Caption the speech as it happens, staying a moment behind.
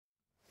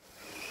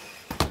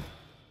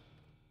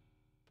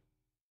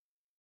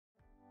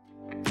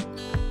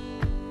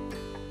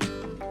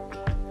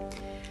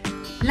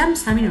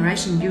LumpSum in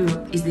Horizon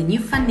Europe is the new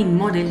funding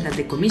model that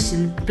the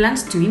Commission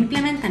plans to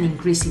implement and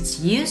increase its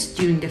use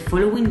during the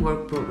following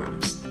work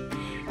programs.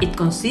 It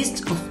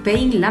consists of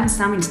paying lump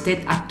sum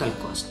instead actual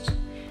costs.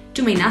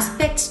 Two main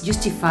aspects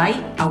justify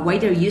a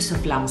wider use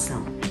of lump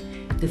sum.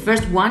 The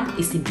first one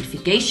is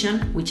simplification,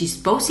 which is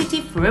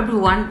positive for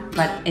everyone,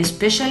 but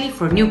especially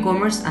for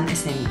newcomers and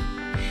SME.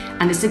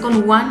 And the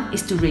second one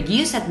is to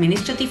reduce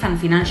administrative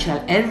and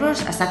financial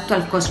errors as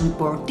actual cost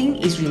reporting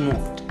is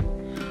removed.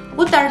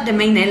 What are the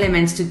main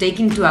elements to take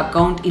into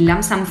account in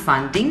lump sum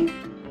funding?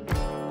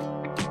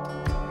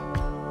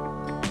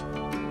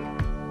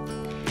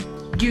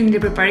 During the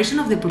preparation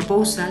of the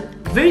proposal,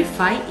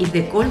 verify if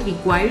the call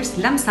requires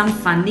lump sum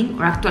funding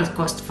or actual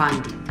cost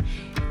funding.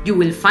 You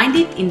will find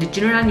it in the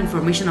general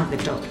information of the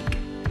topic.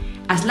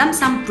 As lump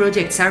sum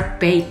projects are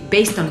paid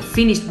based on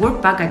finished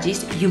work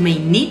packages, you may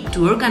need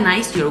to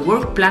organize your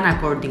work plan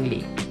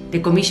accordingly. The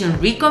Commission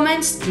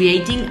recommends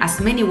creating as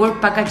many work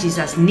packages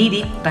as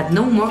needed, but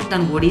no more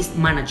than what is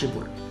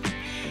manageable.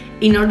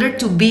 In order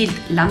to build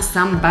lump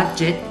sum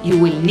budget, you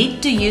will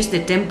need to use the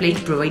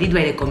template provided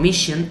by the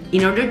Commission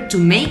in order to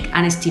make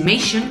an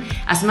estimation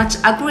as much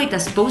accurate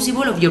as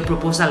possible of your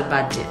proposal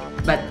budget.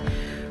 But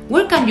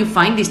where can you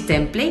find this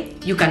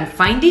template? You can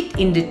find it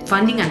in the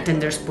Funding and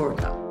Tenders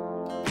portal.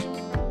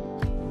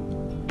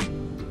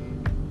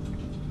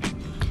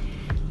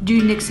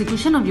 During the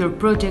execution of your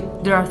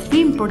project, there are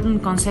three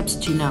important concepts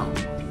to know.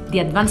 The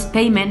advance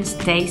payment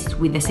stays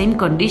with the same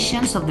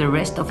conditions of the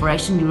rest of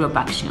Horizon Europe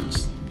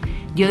actions.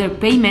 The other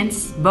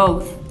payments,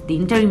 both the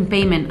interim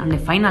payment and the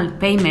final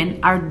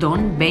payment, are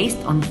done based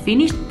on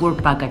finished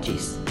work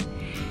packages.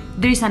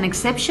 There is an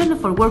exception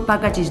for work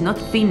packages not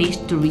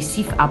finished to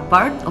receive a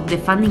part of the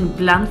funding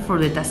plan for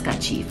the task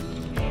achieved.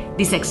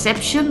 This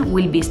exception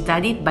will be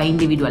studied by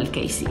individual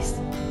cases.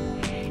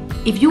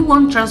 If you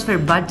won't transfer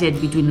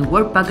budget between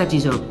work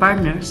packages or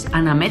partners,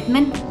 an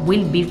amendment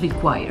will be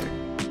required.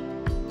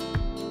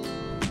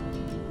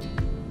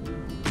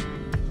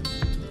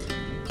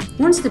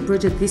 Once the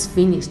project is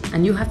finished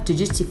and you have to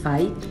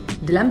justify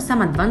it, the lump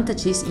sum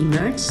advantages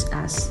emerge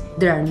as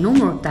there are no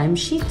more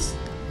timesheets,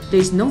 there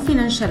is no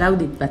financial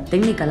audit but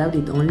technical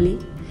audit only,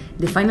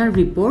 the final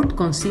report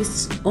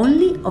consists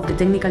only of the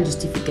technical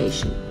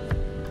justification.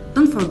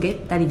 Don't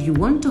forget that if you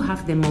want to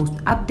have the most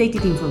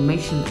updated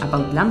information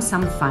about lump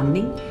sum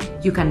funding,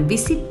 you can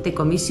visit the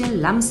Commission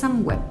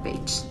LumpSum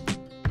webpage.